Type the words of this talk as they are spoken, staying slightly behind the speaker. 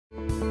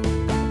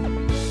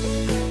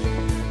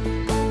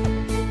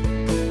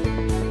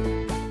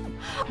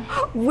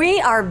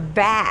We are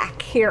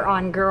back here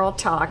on Girl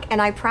Talk,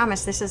 and I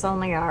promise this is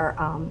only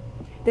our,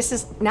 this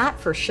is not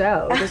for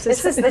show.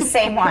 This is the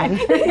same one.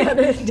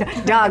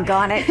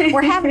 Doggone it.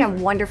 We're having a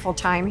wonderful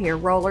time here,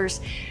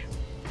 Rollers.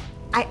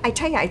 I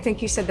tell you, I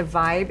think you said the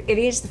vibe. It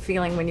is the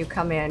feeling when you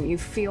come in. You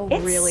feel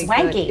really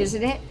swanky. good,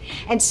 isn't it?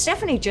 And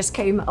Stephanie just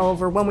came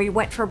over. When we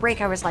went for a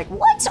break, I was like,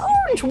 what's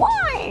orange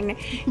wine?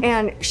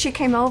 And she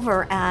came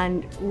over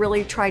and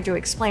really tried to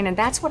explain. And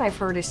that's what I've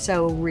heard is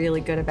so really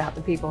good about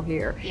the people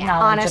here. Yeah.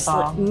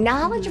 Honestly,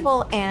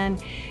 knowledgeable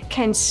and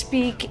can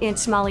speak in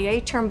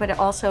sommelier term, but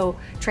also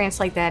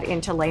translate that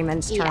into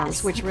layman's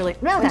terms, which really,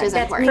 which is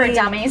important. For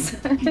dummies.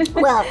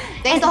 Well,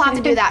 they still have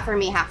to do that for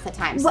me half the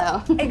time,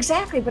 well, so.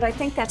 Exactly, but I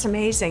think that's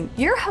amazing.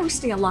 You're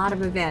hosting a lot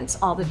of events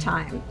all the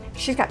time.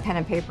 She's got pen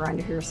and paper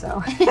under here,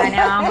 so. I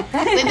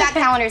know. We've got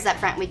calendars up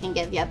front we can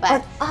give you,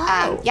 but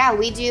yeah,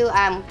 we do,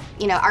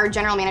 you know, our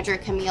general manager,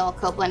 Camille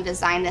Copeland,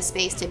 designed this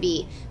space to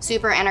be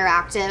super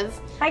interactive.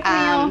 Hi,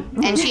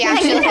 Camille. And she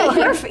actually,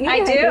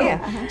 I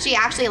do. She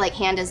actually like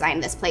hand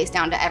designed this place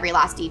down to every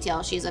last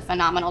detail. She's a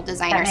phenomenal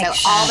designer, so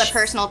makes all the sense.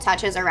 personal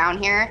touches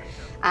around here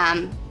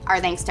are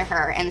thanks to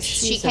her, and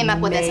she came up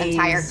with this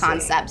entire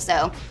concept.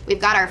 So we've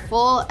got our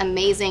full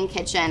amazing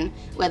kitchen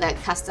with a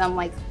custom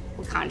like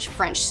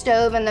French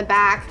stove in the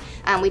back.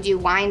 We do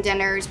wine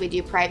dinners, we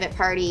do private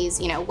parties,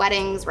 you know,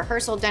 weddings,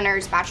 rehearsal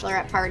dinners,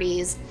 bachelorette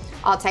parties,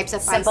 all types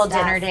of fun Simple stuff.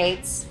 dinner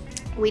dates.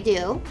 We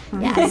do,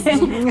 yes. With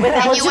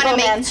And you want to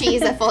make men.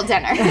 cheese a full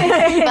dinner.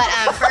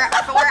 But for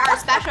our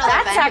special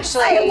That's event,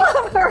 actually,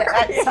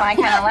 that's my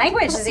kind of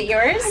language. Is it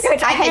yours? I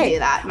could do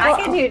that.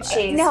 I could do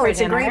cheese No, for it's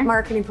dinner. a great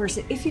marketing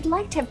person. If you'd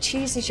like to have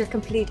cheese as your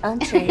complete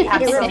entree, it would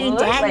be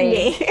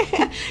Absolutely.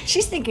 dandy.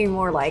 She's thinking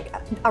more like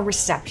a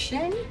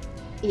reception.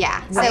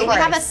 Yeah, Of so we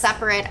have a course.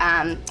 separate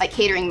like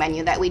catering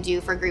menu that we do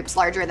for groups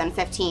larger than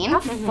 15.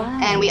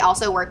 Fun. And we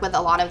also work with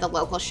a lot of the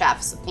local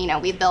chefs. You know,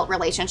 we've built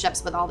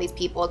relationships with all these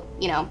people,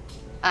 you know,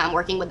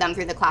 working with them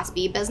through the Class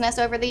B business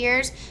over the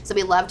years. So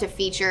we love to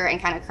feature and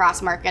kind of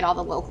cross-market all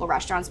the local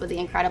restaurants with the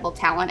incredible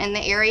talent in the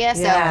area.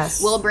 So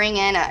Yes. we'll bring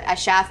in a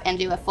chef and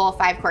do a full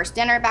 5-course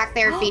dinner back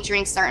there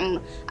featuring certain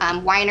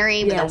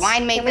winery with a Yes.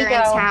 winemaker Can we in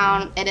go?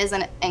 town. It is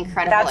an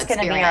incredible That's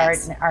going to be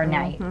experience. our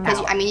night.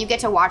 Because I mean, you get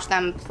to watch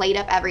them plate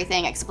up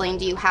everything, explain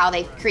to you how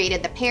they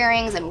created the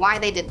pairings and why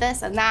they did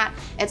this and that.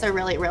 It's a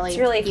really, really, It's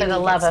really for the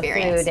unique love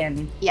experience. of food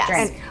and Yes.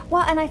 drink.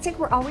 And I think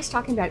we're always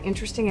talking about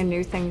interesting and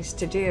new things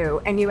to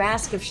do. And you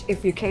ask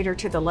if you cater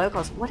to the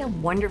locals. What a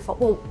wonderful,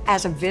 well,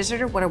 as a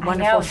visitor, what a I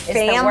wonderful know. Is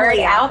family the word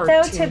out though to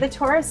opportunity. the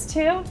tourists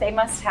too? They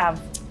must have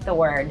the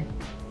word.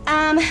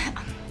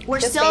 We're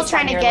Just still based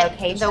trying on to your get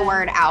location? the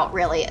word out,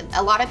 really.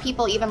 A lot of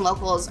people, even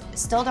locals,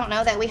 still don't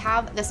know that we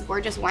have this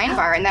gorgeous wine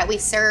bar and that we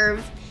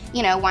serve,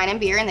 you know, wine and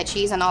beer and the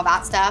cheese and all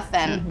that stuff.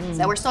 And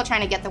so we're still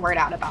trying to get the word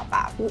out about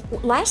that.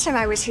 Last time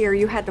I was here,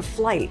 you had the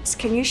flights.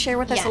 Can you share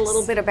with us a Yes.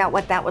 little bit about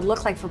what that would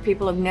look like for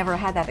people who've never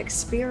had that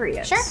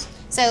experience? Sure.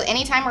 So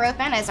anytime we're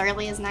open, as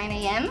early as 9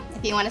 a.m.,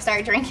 if you want to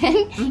start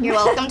drinking, you're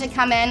welcome to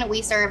come in.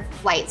 We serve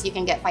flights. You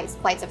can get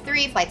flights of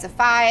 3, flights of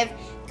 5,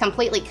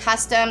 completely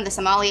custom. The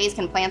sommeliers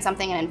can plan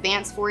something in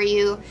advance for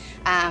you.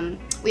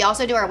 We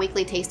also do our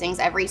weekly tastings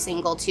every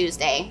single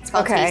Tuesday. It's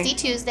called Tasty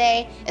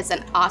Tuesday. It's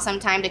an awesome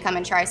time to come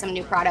and try some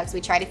new products. We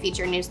try to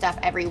feature new stuff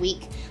every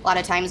week. A lot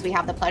of times we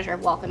have the pleasure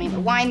of welcoming the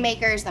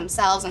winemakers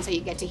themselves, and so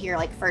you get to hear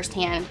like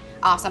firsthand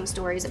awesome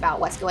stories about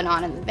what's going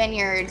on in the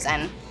vineyards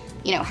and,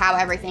 you know, how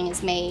everything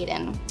is made.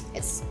 And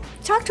it's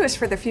Talk to us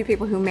for the few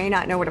people who may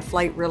not know what a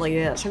flight really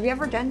is. Have you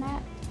ever done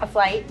that? A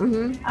flight?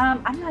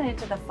 I'm not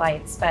into the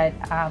flights, but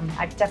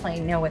I definitely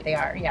know what they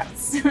are,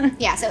 yes.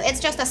 yeah, so it's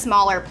just a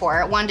smaller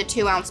pour, 1 to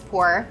 2 ounce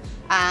pour,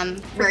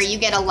 where you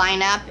get a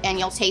lineup and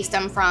you'll taste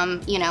them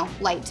from, you know,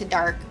 light to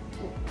dark,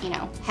 you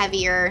know,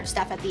 heavier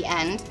stuff at the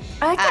end.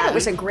 I thought it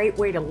was a great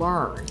way to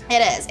learn.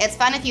 It is. It's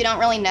fun if you don't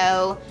really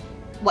know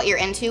what you're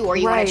into, or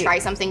you want Right. to try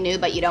something new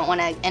but you don't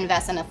want to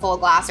invest in a full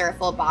glass or a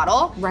full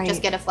bottle. Right.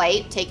 Just get a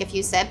flight, take a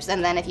few sips,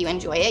 and then if you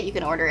enjoy it, you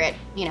can order it,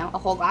 you know, a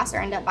whole glass or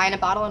end up buying a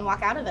bottle and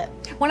walk out of it.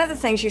 One of the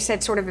things you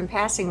said sort of in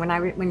passing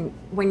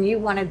when you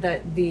wanted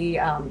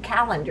the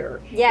calendar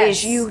Yes.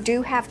 is you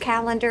do have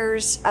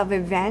calendars of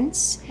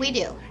events. We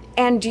do.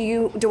 And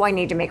do I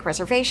need to make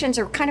reservations,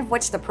 or kind of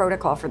what's the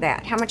protocol for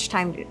that? How much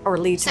time or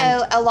lead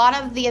time? So a lot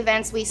of the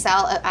events we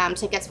sell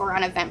tickets for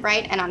on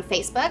Eventbrite and on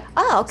Facebook.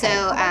 Oh, okay. So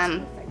Oh, that's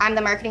perfect. I'm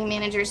the marketing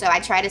manager, so I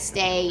try to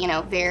stay, you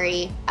know,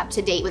 very up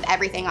to date with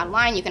everything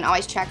online. You can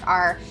always check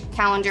our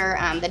calendar,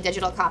 the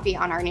digital copy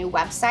on our new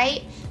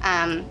website,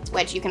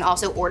 which you can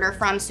also order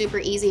from super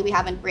easy. We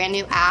have a brand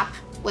new app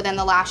within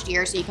the last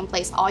year, so you can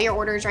place all your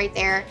orders right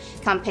there,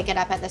 come pick it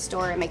up at the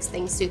store. It makes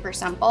things super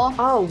simple.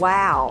 Oh,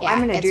 wow. Yeah, I'm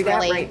going to it's do that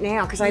really- right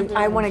now because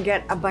I want to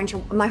get a bunch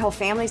of, my whole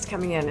family's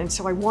coming in, and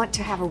so I want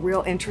to have a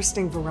real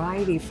interesting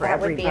variety for That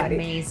would be everybody.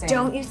 amazing.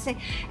 Don't you think?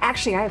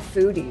 Actually, I have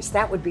foodies.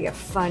 That would be a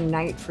fun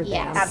night for them.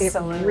 Yes. It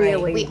Absolutely.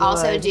 really We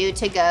also would. do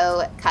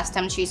to-go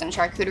custom cheese and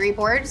charcuterie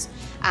boards.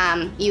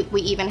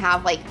 We even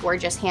have like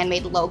gorgeous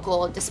handmade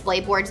local display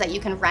boards that you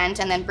can rent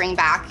and then bring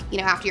back, you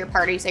know, after your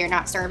party, so you're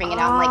not serving it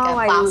out in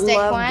like a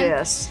plastic one.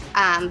 This.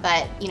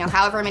 But you know,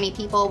 however many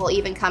people will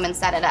even come and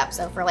set it up.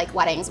 So for like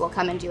weddings, we'll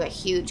come and do a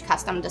huge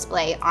custom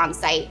display on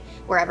site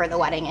wherever the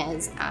wedding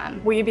is.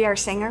 Will you be our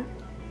singer?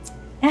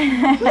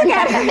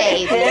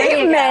 Maybe.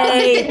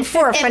 Maybe.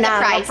 For a If the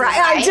phenomenal price is price.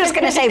 I was right. just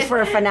going to say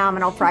for a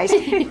phenomenal price.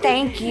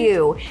 Thank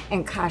you.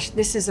 And gosh,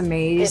 this is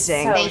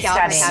amazing. So Thank y'all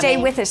for stunning. Stay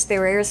coming. with us.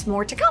 There is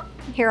more to come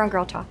here on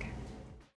Girl Talk.